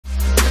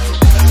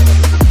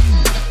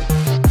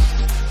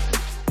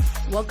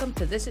welcome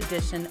to this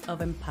edition of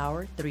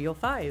Empower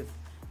 305.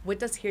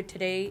 With us here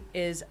today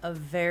is a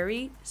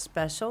very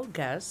special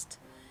guest.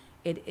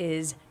 It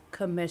is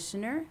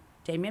Commissioner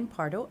Damian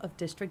Pardo of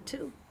District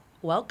 2.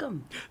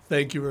 Welcome.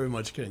 Thank you very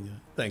much, Kenya.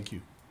 Thank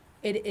you.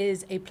 It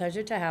is a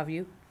pleasure to have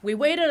you. We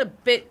waited a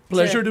bit.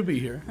 Pleasure to be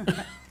here.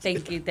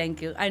 Thank you,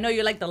 thank you. I know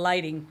you like the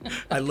lighting.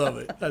 I love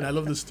it, and I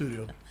love the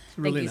studio. It's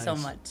really Thank you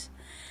nice. so much.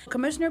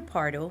 Commissioner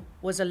Pardo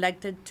was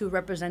elected to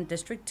represent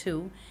District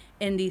 2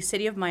 in the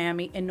city of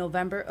Miami in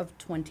November of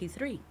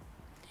 23.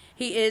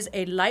 He is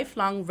a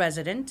lifelong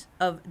resident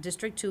of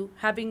District 2,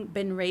 having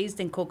been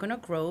raised in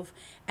Coconut Grove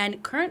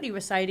and currently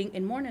residing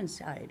in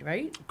Morningside,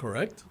 right?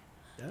 Correct.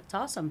 Yeah. That's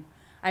awesome.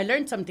 I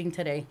learned something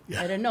today. Yeah.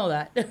 I didn't know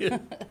that.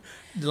 The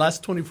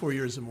last 24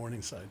 years in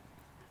Morningside.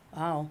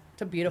 Wow,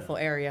 it's a beautiful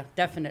area,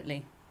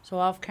 definitely. So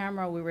off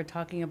camera, we were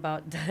talking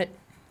about that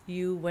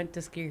you went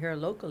to ski here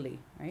locally,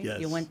 right?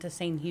 Yes. You went to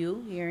St.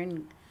 Hugh here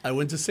in... I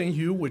went to St.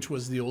 Hugh, which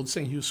was the old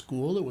St. Hugh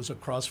School. It was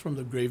across from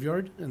the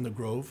graveyard in the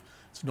Grove.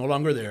 It's no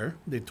longer there.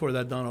 They tore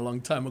that down a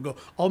long time ago.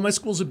 All my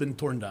schools have been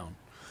torn down.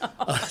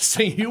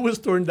 St. Hugh was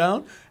torn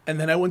down, and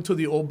then I went to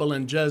the old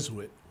Belen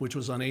Jesuit, which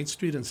was on 8th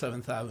Street and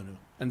 7th Avenue,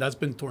 and that's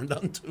been torn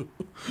down too.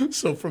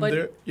 So from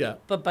there, yeah.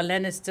 But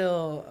Belen is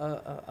still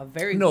a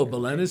very... No,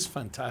 Belen is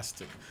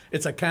fantastic.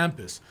 It's a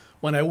campus.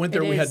 When I went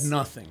there, we had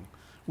nothing.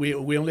 We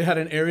only had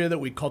an area that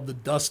we called the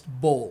Dust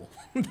Bowl.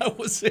 That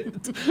was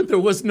it. There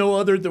was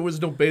no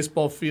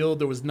baseball field.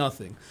 There was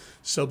nothing.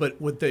 So, but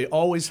what they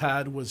always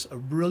had was a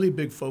really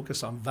big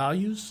focus on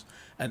values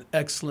and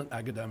excellent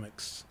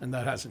academics, and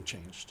that hasn't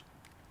changed.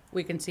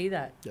 We can see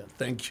that. Yeah,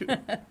 thank you.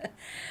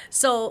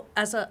 So,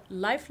 as a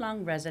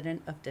lifelong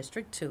resident of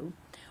District 2,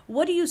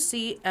 what do you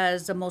see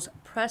as the most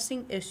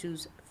pressing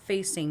issues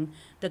facing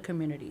the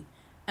community?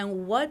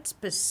 And what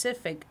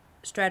specific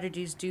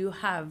strategies do you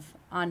have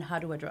on how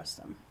to address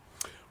them?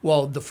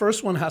 Well, the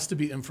first one has to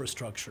be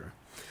infrastructure.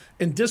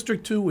 In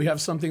District 2, we have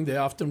something they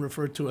often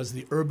refer to as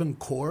the urban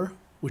core,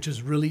 which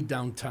is really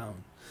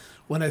downtown.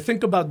 When I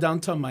think about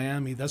downtown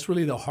Miami, that's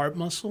really the heart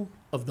muscle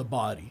of the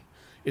body.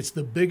 It's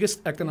the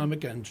biggest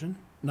economic engine,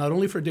 not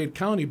only for Dade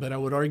County, but I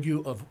would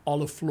argue of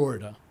all of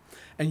Florida.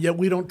 And yet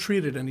we don't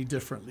treat it any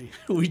differently.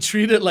 We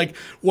treat it like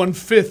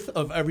 1/5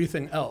 of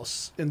everything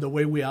else in the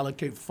way we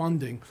allocate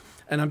funding.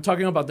 And I'm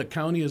talking about the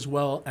county as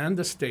well, and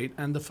the state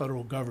and the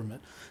federal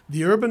government.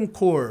 The urban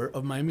core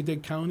of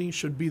Miami-Dade County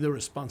should be the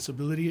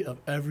responsibility of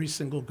every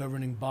single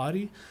governing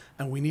body,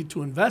 and we need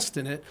to invest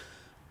in it,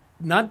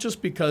 not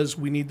just because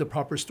we need the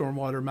proper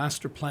stormwater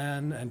master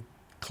plan and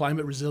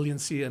climate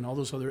resiliency and all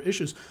those other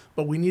issues,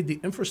 but we need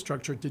the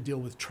infrastructure to deal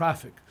with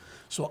traffic.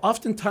 So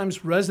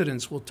oftentimes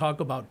residents will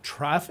talk about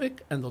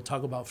traffic and they'll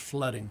talk about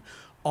flooding.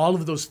 All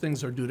of those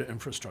things are due to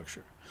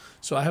infrastructure.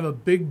 So I have a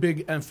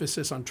big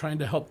emphasis on trying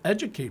to help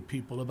educate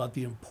people about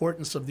the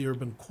importance of the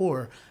urban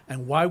core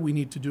and why we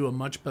need to do a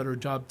much better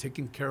job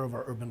taking care of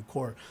our urban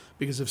core.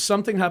 Because if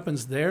something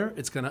happens there,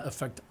 it's going to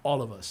affect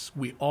all of us.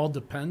 We all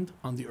depend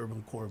on the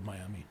urban core of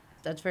Miami.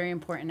 That's very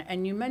important.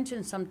 And you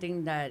mentioned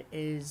something that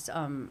is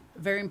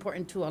very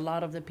important to a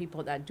lot of the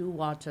people that do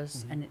watch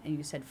us, and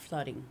you said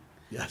flooding.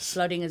 Yes.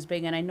 Flooding is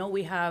big, and I know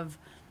we have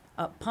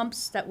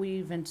pumps that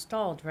we've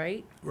installed,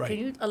 right? Right. Can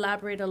you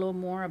elaborate a little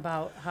more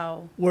about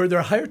how? Where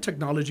they're higher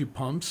technology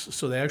pumps,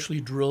 so they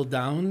actually drill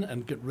down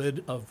and get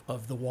rid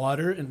of the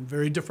water in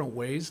very different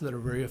ways that are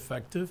very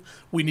effective.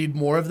 We need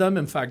more of them.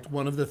 In fact,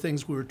 one of the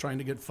things we were trying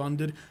to get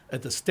funded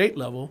at the state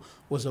level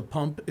was a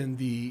pump in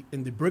the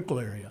Brickell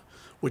area,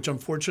 which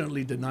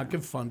unfortunately did not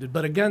get funded.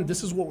 But again,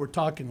 this is what we're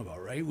talking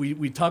about, right?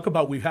 We talk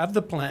about, we have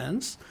the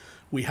plans,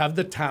 we have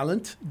the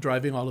talent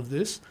driving all of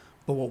this,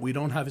 but what we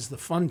don't have is the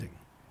funding.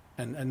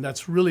 And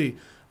that's really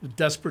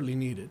desperately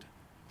needed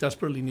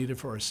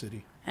for our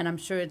city. And I'm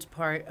sure it's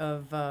part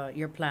of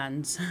your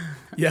plans.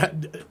 Yeah,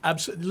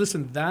 absolutely.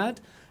 Listen, that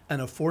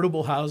and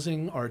affordable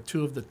housing are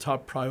two of the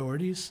top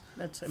priorities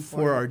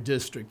for our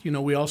district. You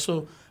know, we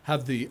also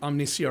have the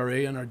Omni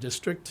CRA in our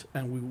district,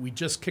 and we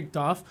just kicked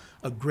off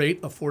a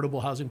great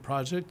affordable housing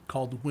project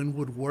called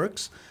Wynwood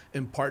Works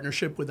in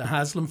partnership with the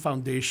Haslam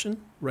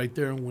Foundation right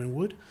there in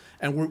Wynwood.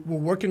 And we're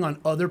working on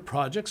other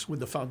projects with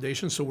the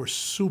foundation, so we're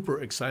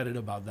super excited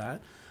about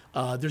that.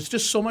 There's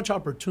just so much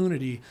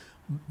opportunity.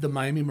 The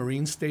Miami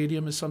Marine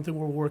Stadium is something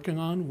we're working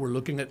on. We're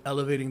looking at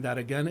elevating that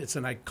again. It's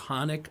an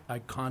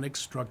iconic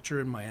structure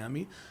in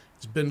Miami.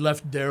 It's been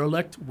left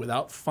derelict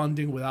without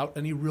funding, without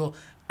any real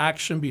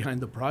action behind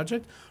the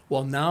project.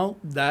 Well, now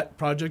that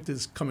project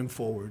is coming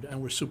forward,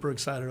 and we're super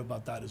excited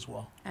about that as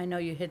well. I know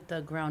you hit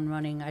the ground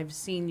running. I've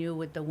seen you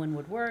with the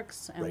Wynwood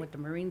Works and with the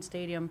Marine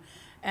Stadium.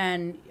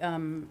 And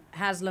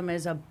Haslam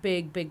is a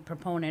big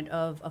proponent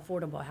of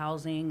affordable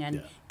housing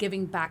and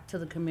giving back to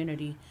the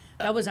community.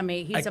 That was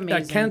amazing. He's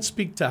amazing. I can't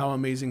speak to how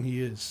amazing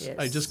he is. Yes.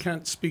 I just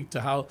can't speak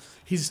to how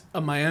he's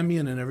a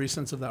Miamian in every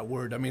sense of that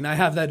word. I mean, I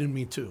have that in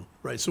me too,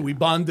 right? So we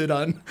bonded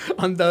on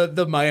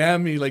the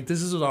Miami, like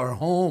this is our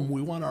home.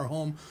 We want our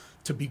home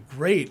to be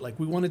great. Like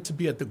we want it to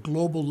be at the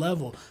global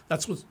level.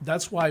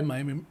 That's why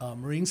Miami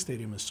Marine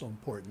Stadium is so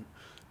important.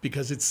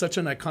 because it's such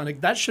an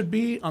iconic, that should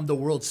be on the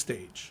world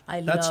stage. I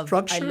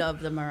love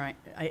the Marine.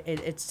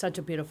 It's such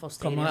a beautiful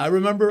stadium. Come on, I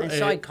remember. It's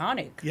so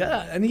iconic.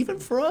 Yeah, and even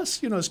for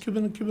us, as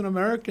Cuban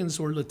Americans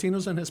or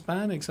Latinos and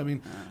Hispanics, I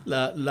mean,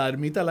 La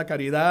Ermita de la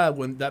Caridad,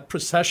 when that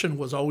procession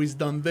was always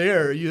done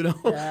there,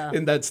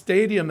 in that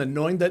stadium, and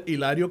knowing that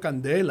Hilario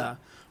Candela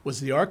was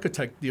the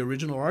architect, the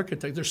original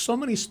architect. There's so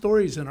many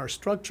stories in our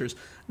structures.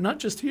 Not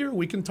just here,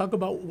 we can talk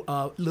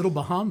about Little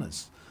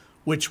Bahamas,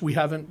 which we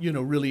haven't,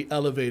 really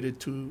elevated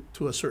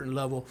to a certain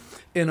level.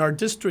 In our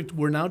district,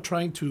 we're now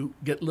trying to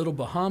get Little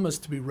Bahamas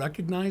to be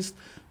recognized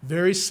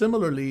very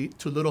similarly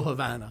to Little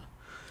Havana.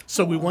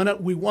 So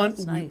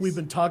nice. We've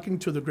been talking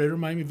to the Greater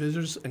Miami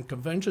Visitors and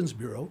Conventions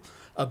Bureau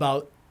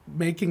about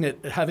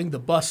having the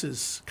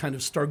buses kind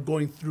of start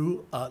going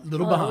through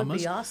Little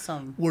Bahamas. That would be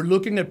awesome. We're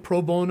looking at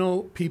pro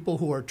bono people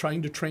who are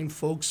trying to train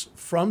folks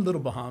from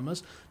Little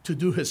Bahamas to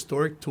do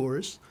historic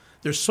tours.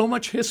 There's so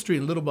much history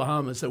in Little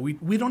Bahamas that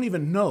we don't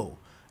even know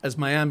as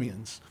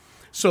Miamians.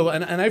 So,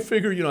 and I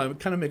figure, I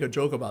kind of make a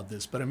joke about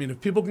this, but I mean, if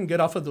people can get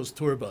off of those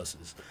tour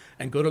buses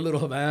and go to Little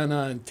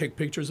Havana and take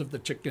pictures of the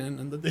chicken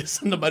and the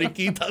this and the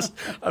mariquitas,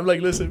 I'm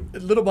like, listen,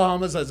 Little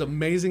Bahamas has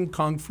amazing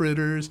conch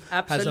fritters,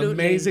 has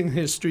amazing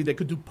history. They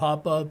could do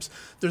pop-ups.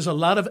 There's a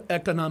lot of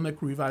economic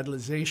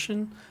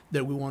revitalization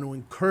that we want to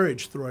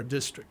encourage through our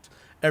district.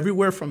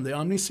 Everywhere from the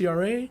Omni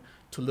CRA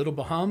to Little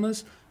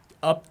Bahamas,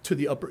 up to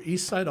the Upper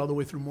East Side, all the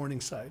way through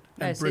Morningside.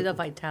 I see the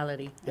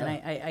vitality, and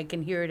I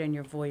can hear it in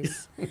your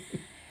voice.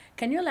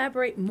 Can you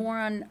elaborate more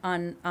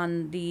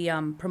on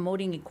the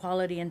promoting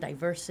equality and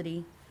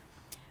diversity?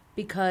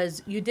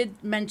 Because you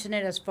did mention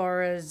it as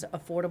far as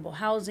affordable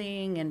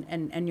housing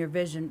and your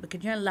vision, but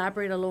could you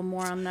elaborate a little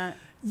more on that?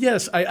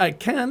 Yes, I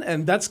can,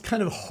 and that's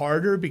kind of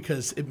harder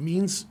because it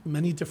means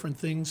many different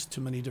things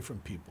to many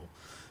different people.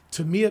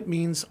 To me, it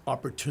means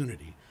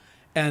opportunity.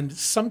 And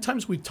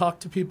sometimes we talk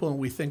to people and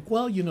we think,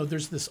 well,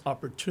 there's this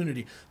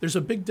opportunity. There's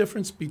a big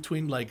difference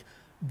between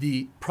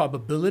the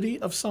probability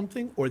of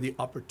something or the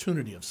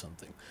opportunity of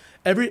something.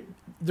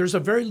 There's a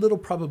very little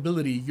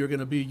probability you're going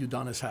to be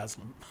Udonis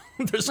Haslem,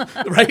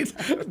 right?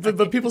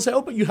 But people say,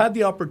 oh, but you had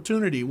the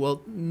opportunity.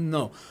 Well,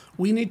 no.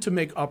 We need to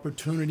make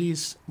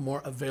opportunities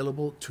more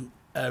available to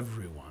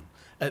everyone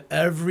at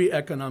every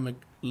economic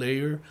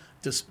layer,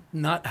 just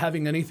not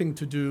having anything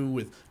to do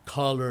with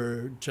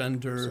color,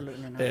 gender,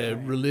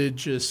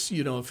 religious,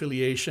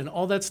 affiliation,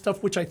 all that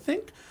stuff, which I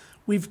think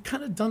we've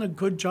kind of done a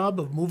good job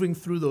of moving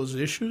through those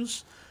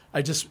issues.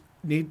 I just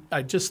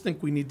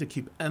think we need to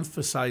keep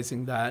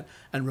emphasizing that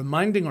and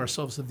reminding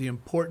ourselves of the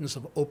importance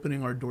of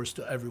opening our doors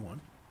to everyone.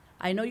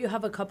 I know you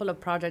have a couple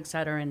of projects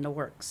that are in the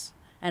works,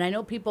 and I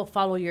know people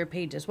follow your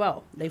page as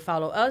well. They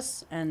follow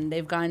us, and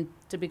they've gone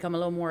to become a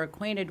little more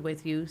acquainted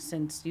with you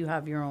since you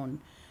have your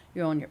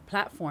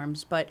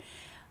platforms. But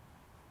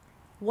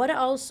what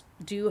else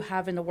do you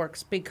have in the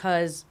works?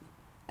 Because,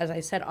 as I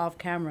said off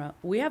camera,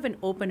 we have an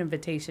open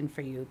invitation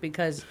for you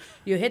because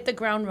you hit the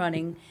ground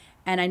running,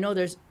 and I know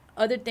there's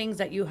other things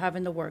that you have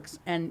in the works,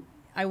 and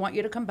I want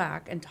you to come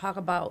back and talk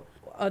about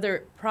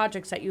other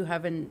projects that you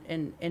have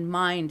in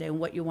mind and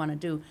what you want to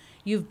do.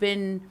 You've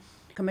been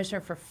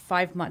commissioner for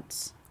 5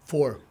 months.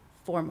 4.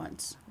 4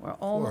 months.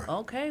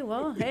 Okay,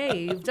 well, hey,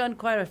 you've done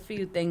quite a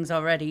few things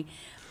already,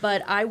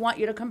 but I want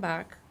you to come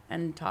back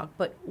and talk.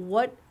 But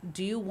what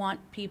do you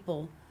want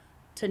people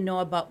to know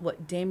about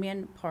what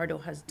Damian Pardo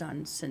has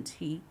done since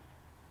he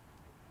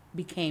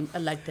became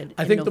elected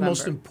I think November? The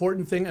most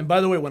important thing, and by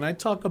the way, when I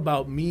talk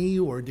about me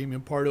or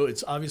Damian Pardo,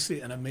 it's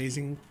obviously an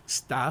amazing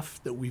staff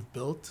that we've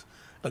built,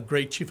 a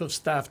great chief of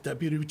staff,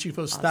 deputy chief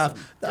of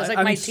staff. Just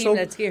like my team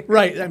that's here.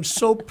 Right. I'm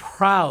so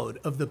proud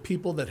of the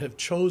people that have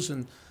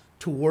chosen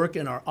to work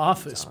in our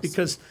office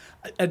because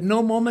at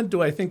no moment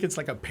do I think it's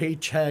like a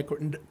paycheck or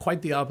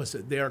quite the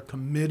opposite. They are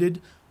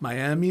committed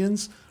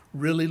Miamians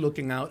really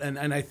looking out.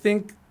 And I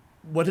think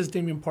what has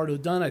Damian Pardo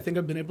done? I think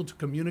I've been able to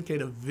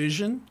communicate a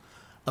vision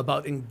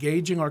about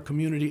engaging our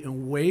community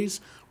in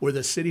ways where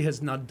the city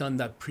has not done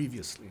that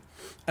previously.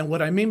 And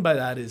what I mean by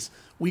that is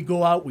we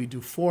go out, we do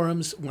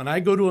forums. When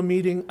I go to a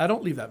meeting, I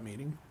don't leave that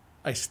meeting.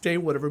 I stay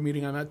whatever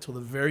meeting I'm at till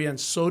the very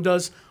end. So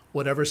does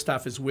whatever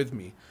staff is with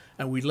me.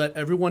 And we let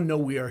everyone know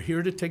we are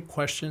here to take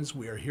questions.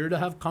 We are here to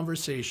have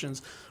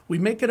conversations. We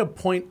make it a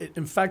point.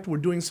 In fact, we're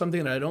doing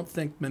something that I don't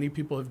think many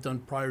people have done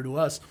prior to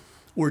us.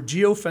 We're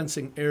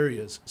geofencing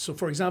areas. So,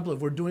 for example, if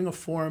we're doing a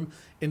forum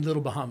in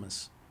Little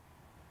Bahamas,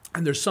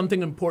 and there's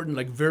something important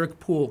like Varick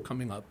Pool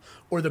coming up,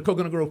 or the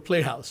Coconut Grove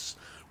Playhouse,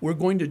 we're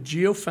going to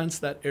geofence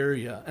that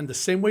area. And the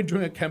same way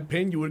during a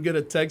campaign, you would get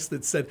a text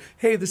that said,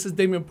 hey, this is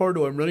Damian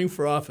Pardo, I'm running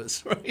for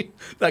office, right?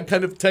 That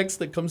kind of text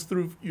that comes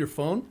through your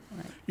phone.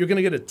 Right. You're going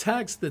to get a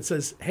text that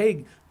says,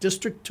 hey,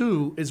 District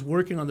 2 is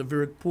working on the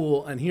Varick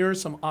Pool, and here are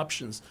some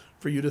options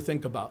for you to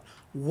think about.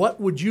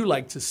 What would you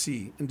like to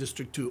see in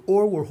District 2?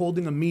 Or we're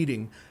holding a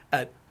meeting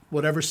at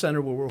whatever center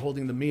where we're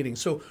holding the meeting.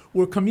 So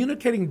we're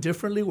communicating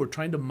differently. We're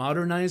trying to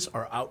modernize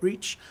our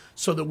outreach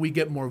so that we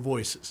get more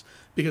voices.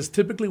 Because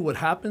typically what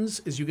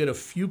happens is you get a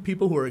few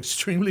people who are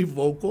extremely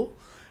vocal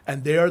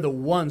And they are the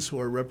ones who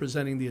are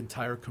representing the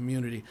entire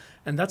community.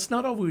 And that's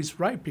not always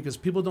right because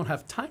people don't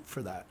have time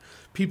for that.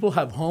 People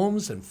have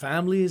homes and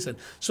families, and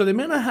so they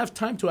may not have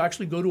time to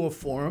actually go to a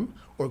forum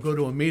or go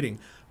to a meeting,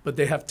 but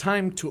they have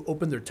time to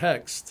open their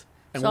text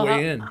and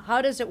weigh in.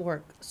 How does it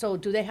work? So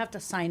do they have to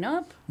sign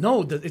up?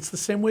 No, it's the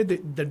same way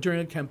that during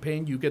a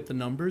campaign you get the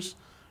numbers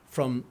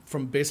from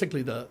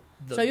basically the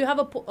So you have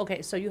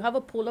a so you have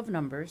a pool of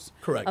numbers,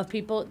 correct, of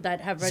people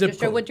that have Zip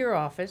registered code. with your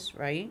office,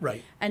 right?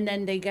 Right. And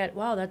then they get,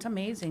 wow, that's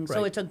amazing. So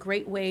Right. it's a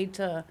great way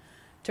to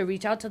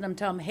reach out to them,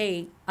 tell them,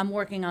 hey, I'm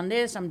working on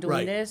this, I'm doing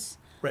Right. this.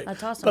 Right.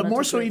 That's awesome. But That's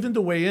more a so great- even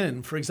to weigh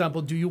in. For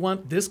example, do you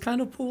want this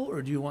kind of pool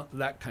or do you want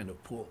that kind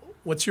of pool?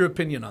 What's your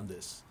opinion on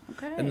this?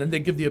 Okay. And then they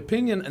give the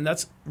opinion, and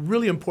that's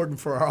really important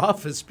for our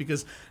office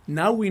because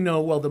now we know,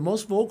 well, the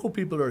most vocal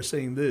people are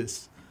saying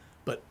this,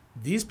 but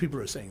these people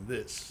are saying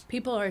this.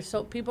 People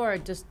are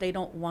just, they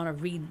don't want to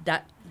read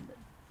that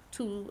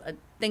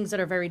things that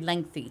are very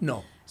lengthy.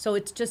 No. So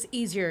it's just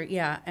easier,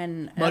 yeah,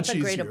 and Much that's a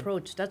great easier.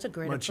 approach. That's a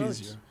great Much approach.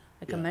 easier.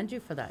 I Yeah. commend you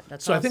for that.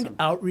 That's So awesome. I think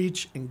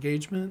outreach,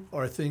 engagement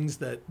are things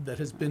that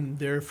has been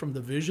there from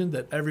the vision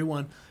that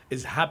everyone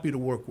is happy to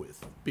work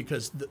with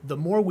because the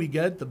more we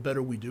get, the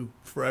better we do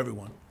for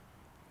everyone.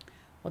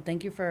 Well,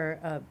 thank you for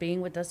being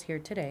with us here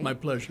today. My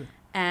pleasure.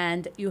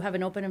 And you have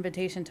an open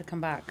invitation to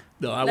come back.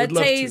 No, I Let's would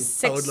love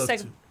say to. I would love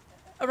to.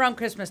 around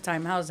Christmas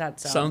time. How's that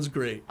sound? Sounds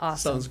great.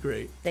 Awesome. Sounds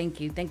great. Thank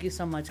you. Thank you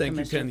so much, Thank you,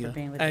 Commissioner, Kenya, for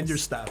being with and us. your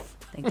staff.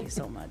 Thank you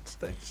so much.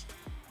 Thanks.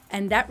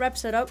 And that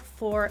wraps it up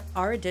for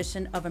our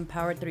edition of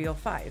Empowered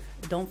 305.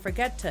 Don't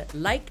forget to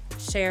like,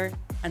 share,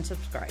 and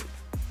subscribe.